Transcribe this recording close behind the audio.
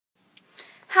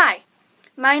Hi,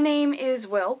 my name is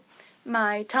Will.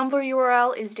 My Tumblr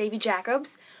URL is Davey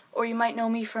Jacobs, or you might know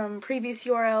me from previous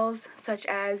URLs such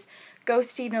as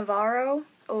Ghosty Navarro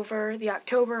over the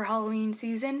October Halloween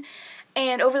season,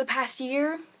 and over the past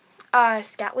year,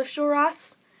 Scatlift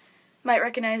Ross. Might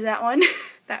recognize that one.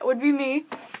 That would be me.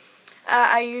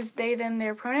 I use they, them,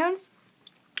 their pronouns.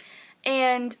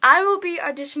 And I will be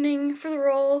auditioning for the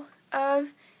role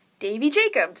of Davey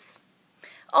Jacobs.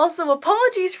 Also,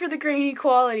 apologies for the grainy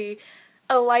quality.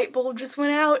 A light bulb just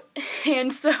went out,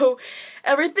 and so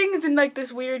everything's in like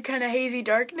this weird kind of hazy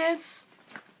darkness.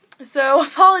 So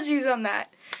apologies on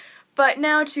that. But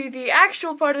now to the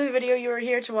actual part of the video you are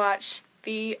here to watch,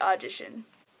 the audition.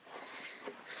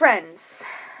 Friends.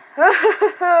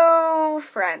 Oh,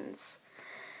 friends.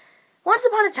 Once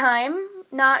upon a time,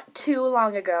 not too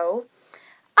long ago,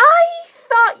 I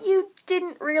thought you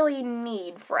didn't really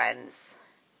need friends.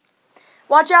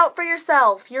 Watch out for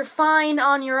yourself, you're fine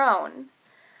on your own.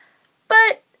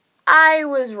 But I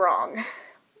was wrong.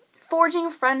 Forging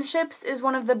friendships is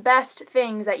one of the best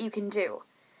things that you can do.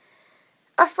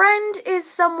 A friend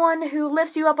is someone who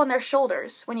lifts you up on their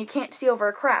shoulders when you can't see over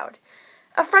a crowd.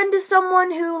 A friend is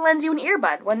someone who lends you an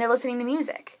earbud when they're listening to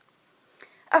music.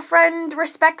 A friend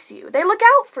respects you. They look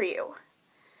out for you.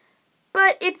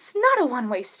 But it's not a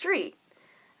one-way street.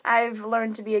 I've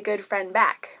learned to be a good friend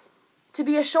back. To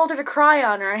be a shoulder to cry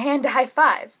on or a hand to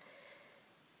high-five.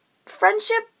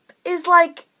 Friendship is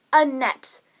like a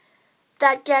net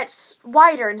that gets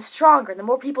wider and stronger the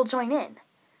more people join in.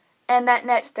 And that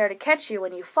net's there to catch you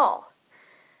when you fall.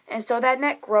 And so that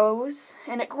net grows,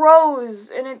 and it grows,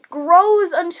 and it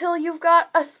grows until you've got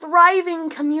a thriving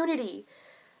community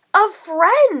of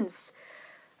friends.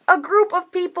 A group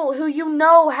of people who you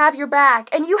know have your back,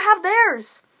 and you have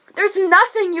theirs. There's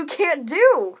nothing you can't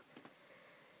do.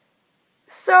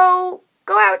 So,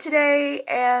 go out today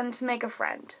and make a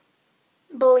friend.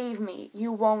 Believe me, you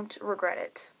won't regret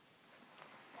it.